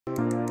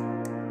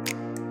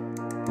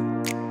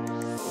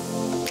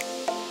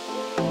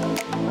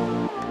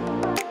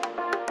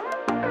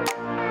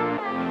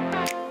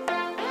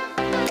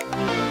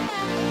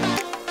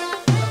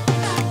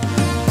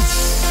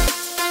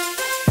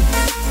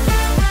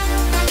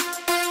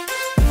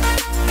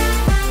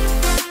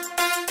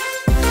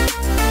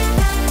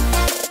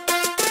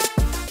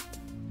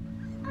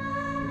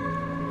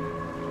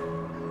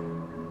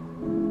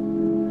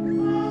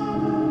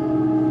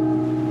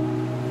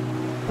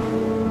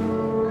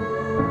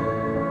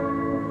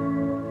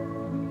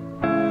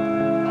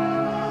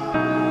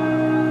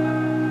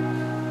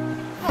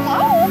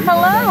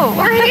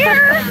We're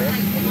here.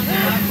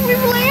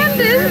 We've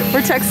landed. We're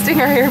texting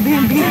our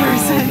Airbnb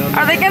person.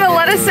 Are they gonna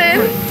let us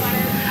in?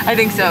 I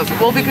think so.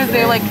 Well, because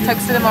they like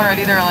texted him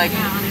already. They're like,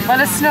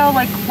 let us know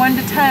like 1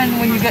 to 10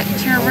 when you get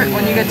to your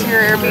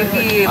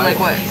Airbnb, like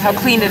how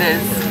clean it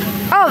is.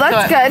 Oh,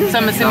 that's good. So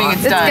I'm assuming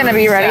it's done. It's gonna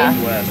be ready.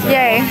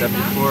 Yeah. Yay.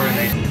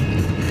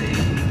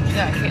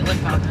 Yeah, I can't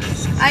live on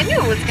this. I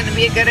knew it was gonna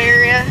be a good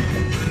area.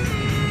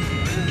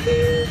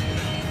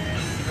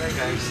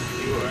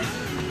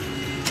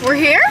 We're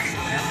here?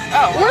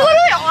 Oh. We're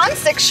literally on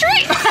 6th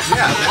Street? Yeah.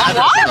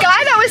 The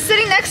guy that was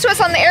sitting next to us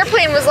on the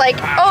airplane was like,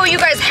 oh, you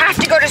guys have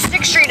to go to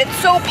 6th Street. It's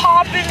so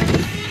poppin'.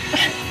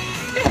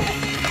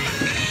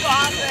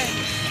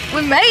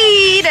 We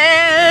made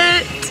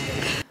it.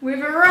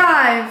 We've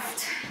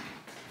arrived.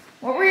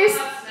 What were you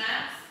saying?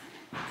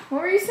 There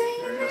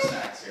are no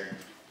snacks here.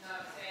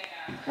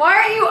 Why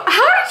are you,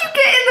 how did you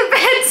get in the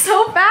bed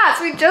so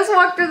fast? We just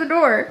walked through the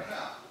door.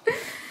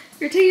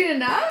 You're taking a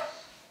nap?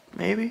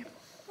 Maybe.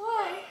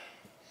 Why?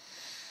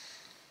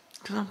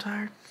 Because I'm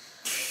tired.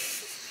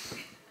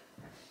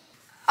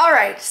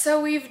 Alright, so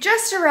we've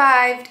just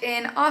arrived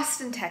in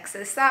Austin,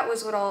 Texas. That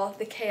was what all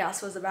the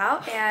chaos was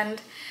about.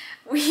 And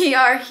we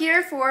are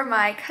here for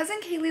my cousin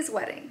Kaylee's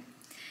wedding.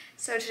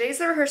 So today's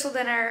the rehearsal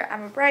dinner.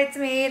 I'm a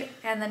bridesmaid.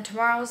 And then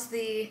tomorrow's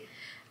the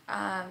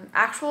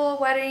actual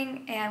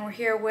wedding. And we're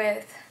here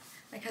with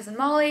my cousin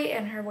Molly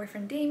and her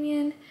boyfriend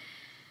Damien.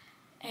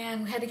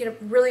 And we had to get up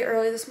really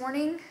early this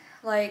morning,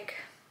 like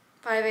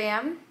 5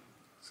 a.m.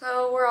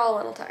 So we're all a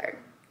little tired.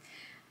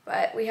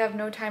 But we have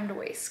no time to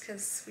waste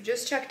because we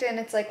just checked in.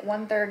 It's like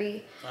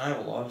 1:30. I have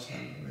a lot of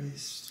time to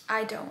waste.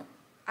 I don't.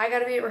 I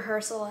gotta be at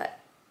rehearsal at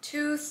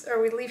 2,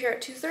 or we leave here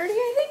at 2:30,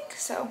 I think.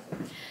 So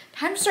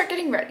time to start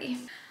getting ready.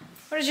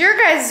 What does your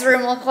guys'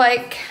 room look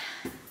like?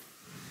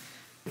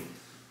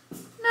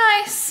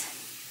 Nice.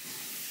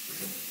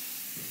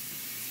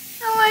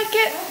 I like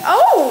it.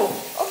 Oh,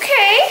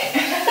 okay.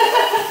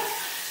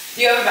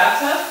 Do you have a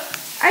bathtub?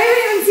 I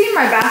haven't even seen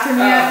my bathroom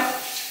yet.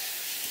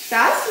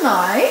 That's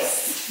nice.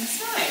 That's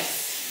nice.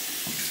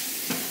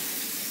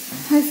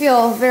 I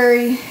feel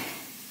very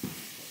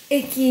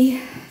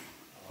icky.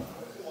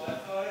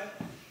 Wi-Fi?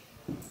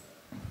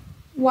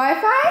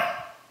 Wi-Fi?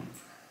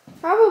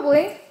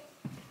 Probably.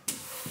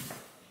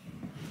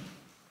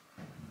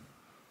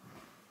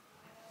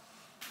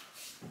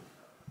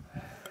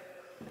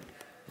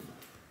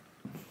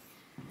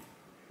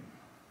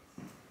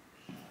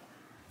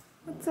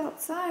 What's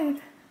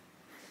outside?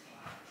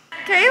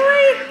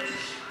 Kaylee,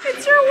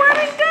 it's your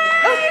wedding day!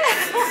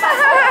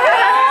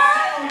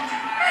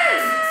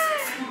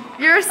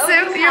 Your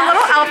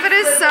little outfit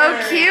is so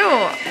cute.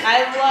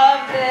 I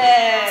love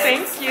this.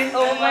 Thank you.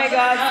 Oh my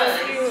god, so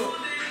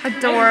cute.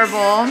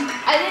 Adorable.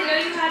 I didn't know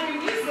you had your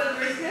new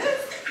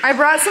slippers. I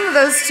brought some of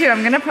those too.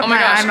 I'm gonna put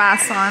my eye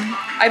mask on.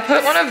 I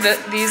put one of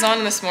these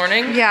on this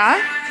morning.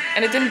 Yeah?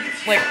 And it didn't,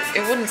 like,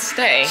 it wouldn't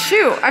stay.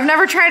 Shoot, I've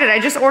never tried it. I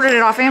just ordered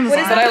it off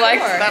Amazon. But I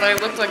liked that I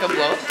looked like a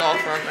blow doll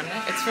for a minute.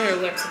 It's for your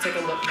lips. It's like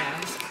a lip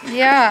mask.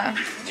 Yeah,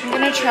 I'm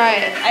gonna try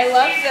it. I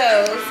love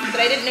those,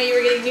 but I didn't know you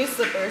were getting new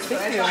slippers, so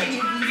I thought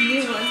you'd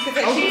need new ones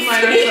because I keep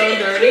Mine are so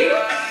dirty.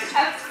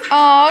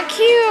 Aw,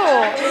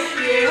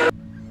 cute.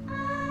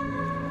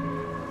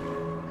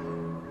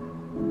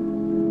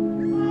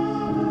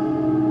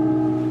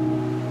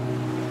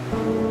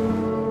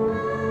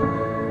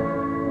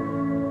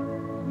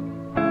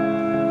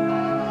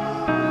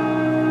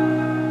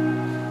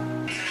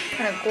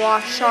 Kind of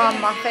gua sha on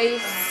my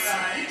face.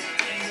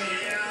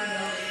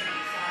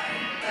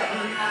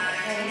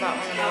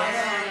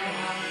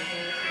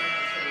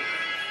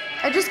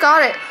 I just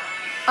got it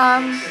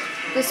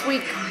this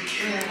week,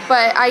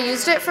 but I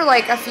used it for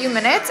like a few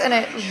minutes and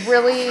it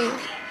really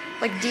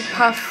like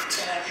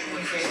depuffed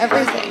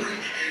everything.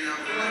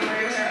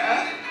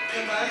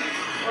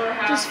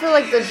 Just for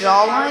like the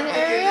jawline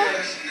area.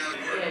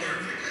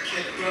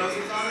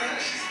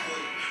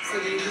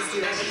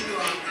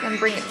 And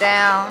bring it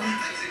down.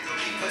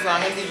 As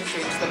long as you just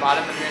reach the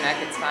bottom of your neck,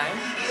 it's fine.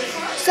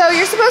 So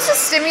you're supposed to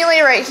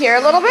stimulate right here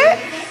a little bit,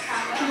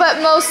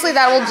 but mostly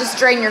that will just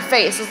drain your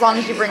face as long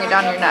as you bring it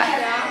down your neck.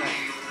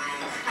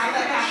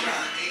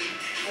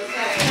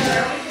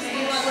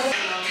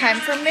 Time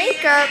for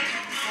makeup.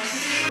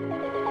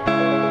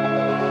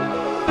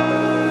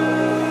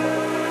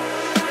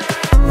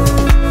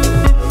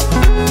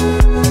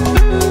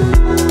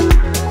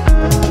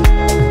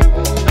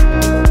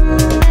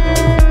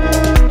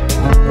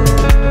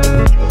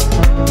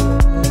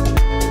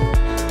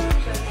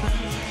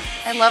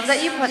 I love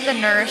that you put the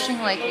nourishing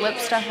like lip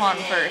stuff on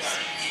first.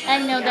 I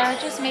know that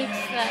just makes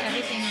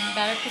everything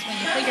better because when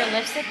you put your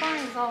lipstick on,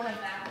 it's all like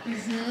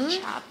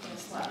chopped and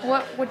stuff.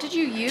 What did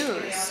you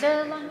use?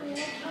 The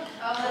laundry.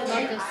 I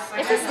love this.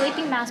 It's a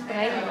sleeping mask, but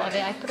I love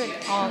it. I put it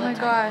all the time. Oh my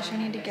gosh, I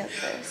need to get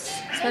this.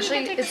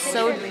 Especially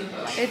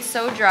it's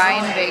so dry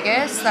in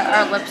Vegas that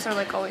our lips are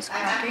like always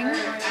cracking.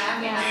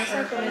 Yeah, it's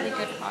like a really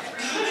good product.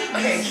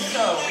 Okay,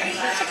 so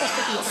it's supposed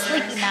to be a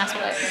sleeping mask,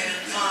 but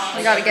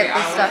we gotta get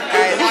this stuff,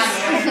 guys.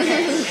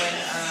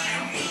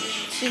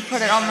 She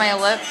put it on my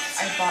lips.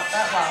 I bought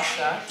that last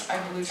stuff. I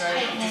blue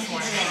dried it this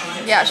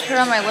morning. Yeah, she put it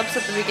on my lips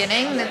at the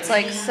beginning and it's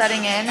like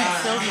setting in. It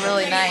feels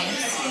really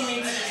nice.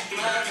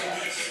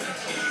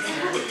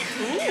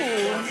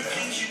 Ooh,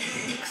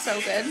 looks so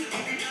good.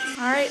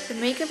 Alright, the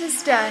makeup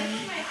is done.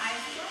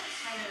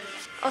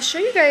 I'll show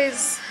you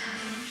guys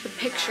the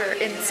picture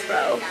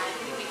inspo.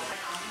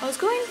 I was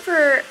going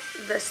for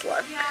this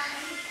look.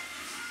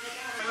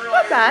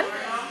 Not bad.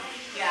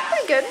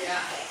 Pretty good.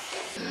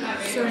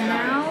 So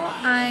now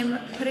I'm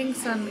putting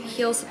some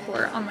heel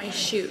support on my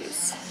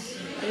shoes.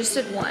 I just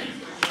did one.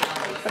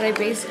 But I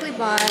basically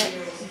bought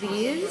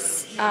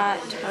these at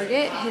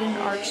Target, hidden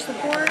arch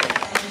support.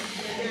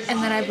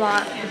 And then I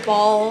bought the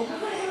ball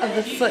of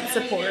the foot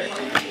support.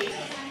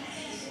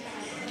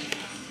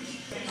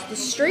 The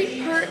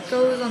straight part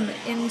goes on the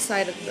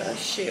inside of the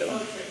shoe.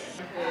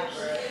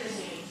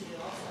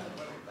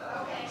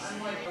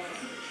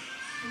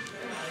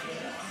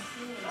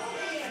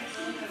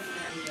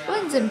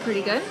 Blends in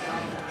pretty good.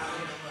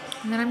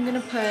 And then I'm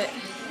gonna put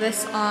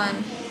this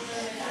on.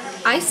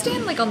 I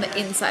stand like on the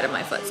inside of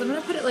my foot, so I'm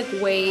gonna put it like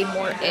way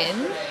more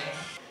in.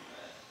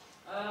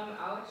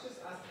 Alex just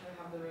asked if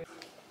I have the ring.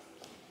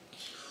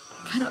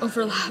 Kind of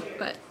overlap,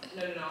 but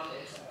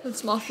with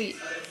small feet.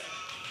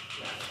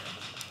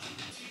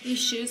 These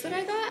shoes that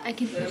I got, I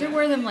can either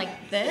wear them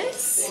like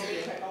this,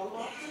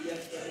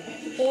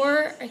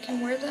 or I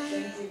can wear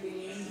them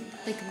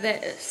like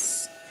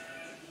this.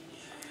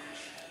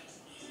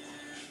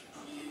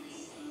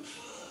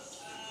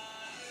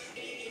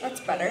 That's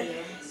better. I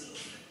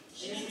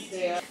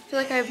feel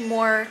like I have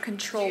more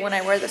control when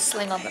I wear the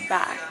sling on the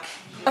back.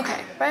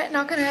 Okay, but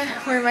not gonna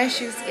wear my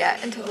shoes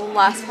yet until the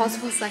last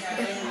possible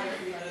second.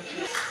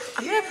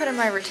 I'm gonna put in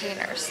my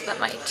retainers so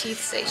that my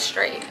teeth stay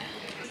straight.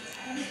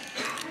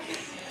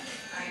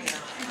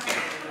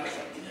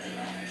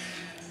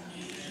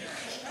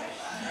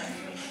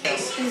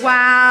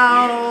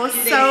 Wow,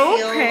 so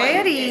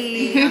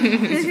pretty.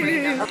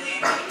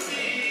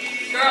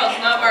 Girls,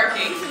 not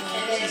barking.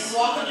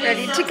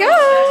 Ready to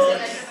go.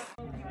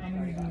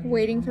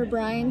 Waiting for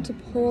Brian to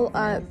pull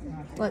up.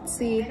 Let's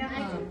see.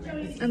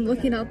 I'm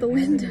looking out the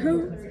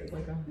window.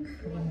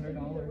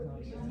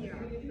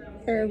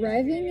 They're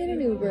arriving in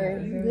an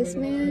Uber. This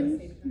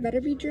man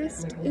better be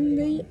dressed in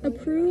the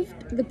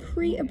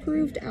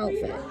pre-approved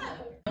outfit.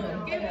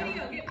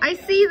 I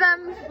see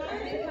them.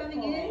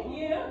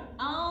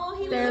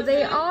 There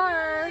they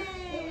are.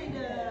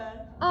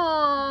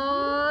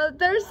 Aww,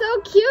 they're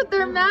so cute.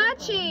 They're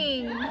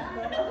matching.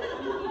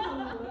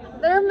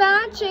 They're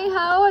matching.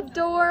 How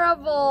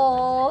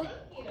adorable.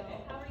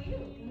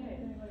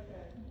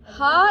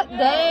 Hot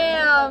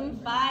damn.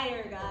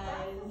 Fire,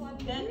 guys.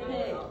 Good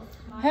pick.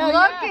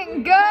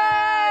 Looking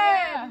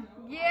good.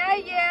 Yeah,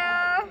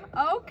 yeah.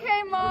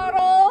 Okay,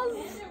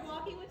 models.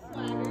 Walking with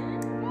swagger.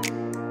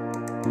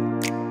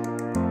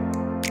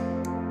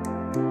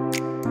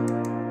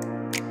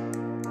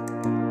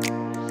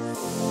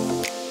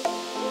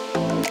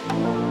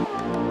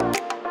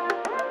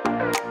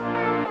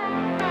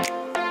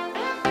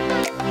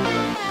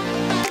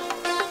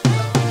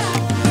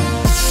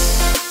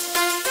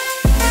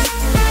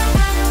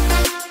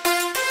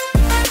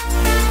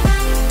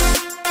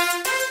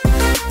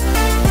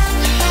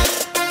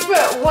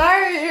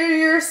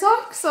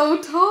 Socks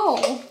so tall.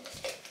 I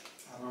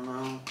don't know.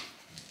 I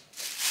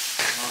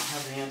don't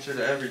have the answer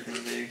to everything,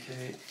 Big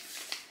Kate.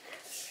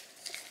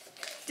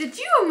 Did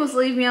you almost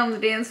leave me on the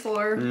dance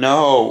floor?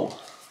 No.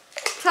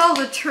 Tell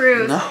the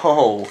truth.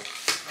 No.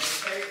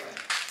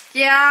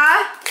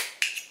 Yeah?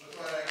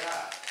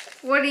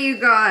 What do you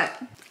got?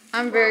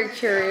 I'm very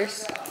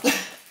curious.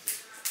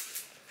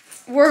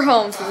 We're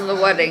home from the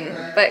wedding,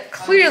 but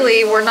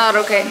clearly we're not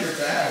okay.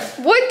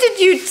 What did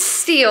you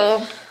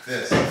steal?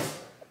 This.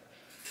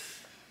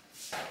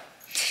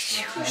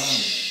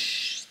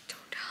 Shh,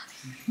 don't tell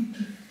me.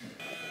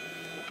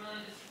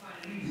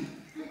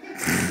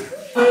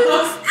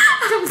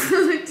 I'm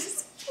really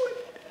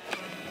disappointed.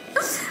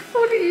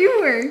 What do you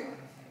wear?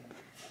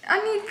 I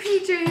need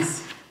PJs.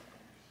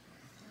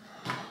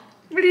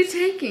 What are you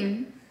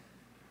taking?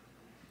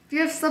 Do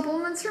you have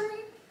supplements for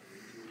me?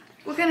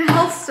 What kind of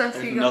health stuff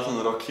There's you got? nothing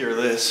that'll cure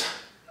this.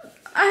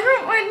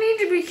 I need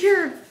to be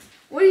cured.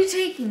 What are you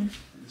taking?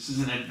 This is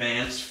an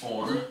advanced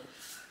form.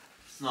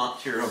 It's not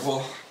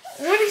curable.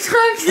 What are you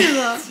talking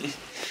about?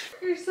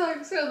 Your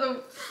socks are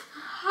the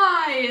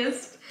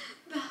highest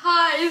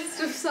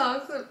of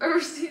socks I've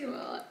ever seen in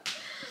my life.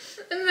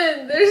 And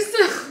then there's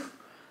so...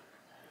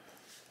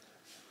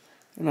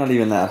 They're not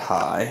even that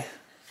high.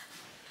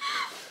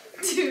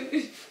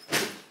 Dude,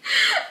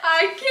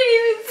 I can't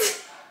even see...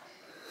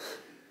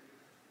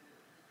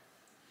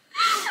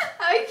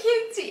 I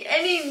can't see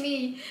any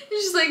knee.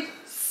 It's just like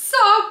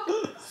sock,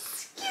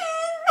 skin,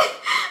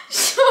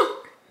 shorts.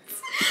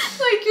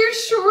 Like your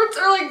shorts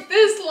are like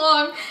this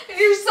long and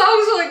your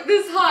socks are like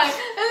this high.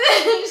 And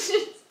then it's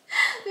just,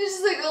 there's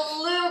just like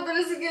a little bit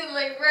of skin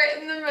like right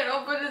in the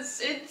middle, but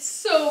it's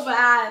so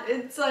bad.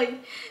 It's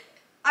like,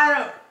 I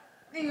don't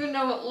even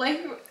know what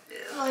language,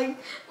 like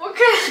what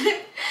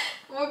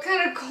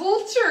kind of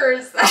culture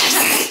is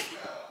that?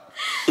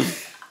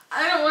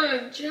 I don't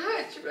want to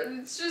judge, but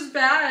it's just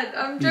bad.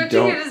 I'm You judging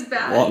don't it as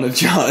bad. want to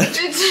judge.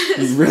 It's just,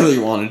 You really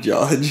want to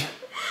judge.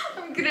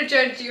 I'm gonna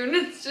judge you, and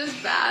it's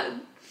just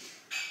bad.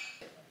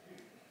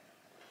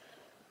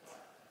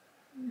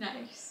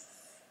 Nice.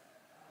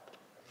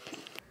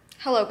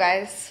 Hello,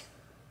 guys.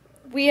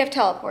 We have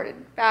teleported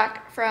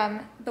back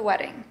from the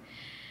wedding.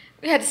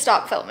 We had to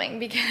stop filming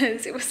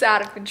because it was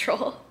out of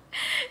control.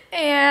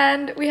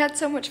 And we had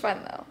so much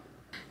fun, though.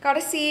 Got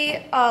to see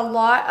a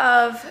lot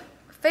of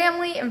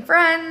family and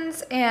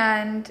friends,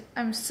 and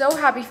I'm so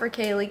happy for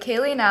Kaylee.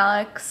 Kaylee and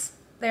Alex,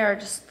 they are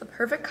just the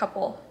perfect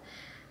couple.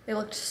 They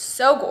looked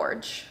so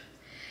gorge.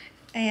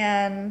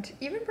 And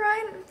even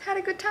Brian had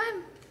a good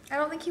time. I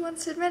don't think he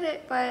wants to admit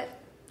it, but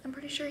I'm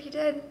pretty sure he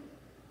did.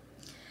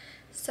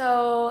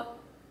 So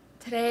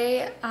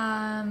today,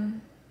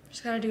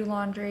 just gotta do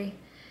laundry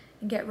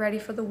and get ready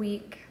for the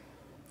week.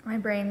 My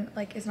brain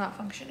is not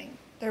functioning.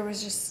 It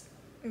was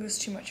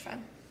too much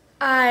fun.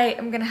 I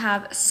am gonna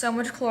have so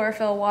much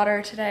chlorophyll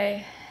water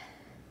today.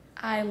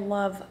 I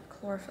love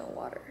chlorophyll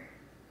water.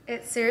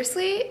 It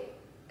seriously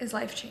is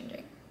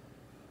life-changing.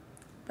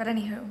 But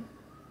anywho,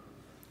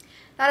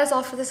 that is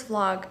all for this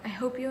vlog. I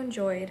hope you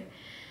enjoyed.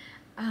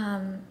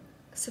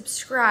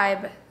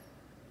 Subscribe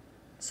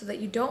so that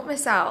you don't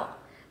miss out.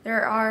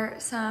 There are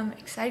some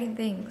exciting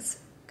things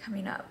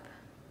coming up.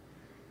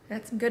 I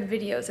got some good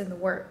videos in the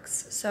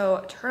works,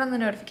 so turn on the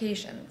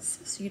notifications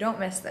so you don't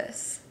miss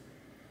this.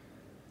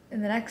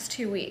 In the next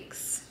 2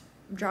 weeks,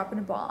 I'm dropping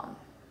a bomb.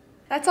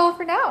 That's all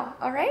for now,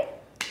 all right?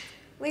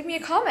 Leave me a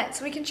comment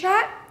so we can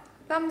chat.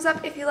 Thumbs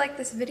up if you like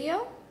this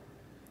video.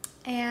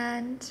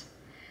 And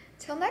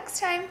till next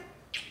time.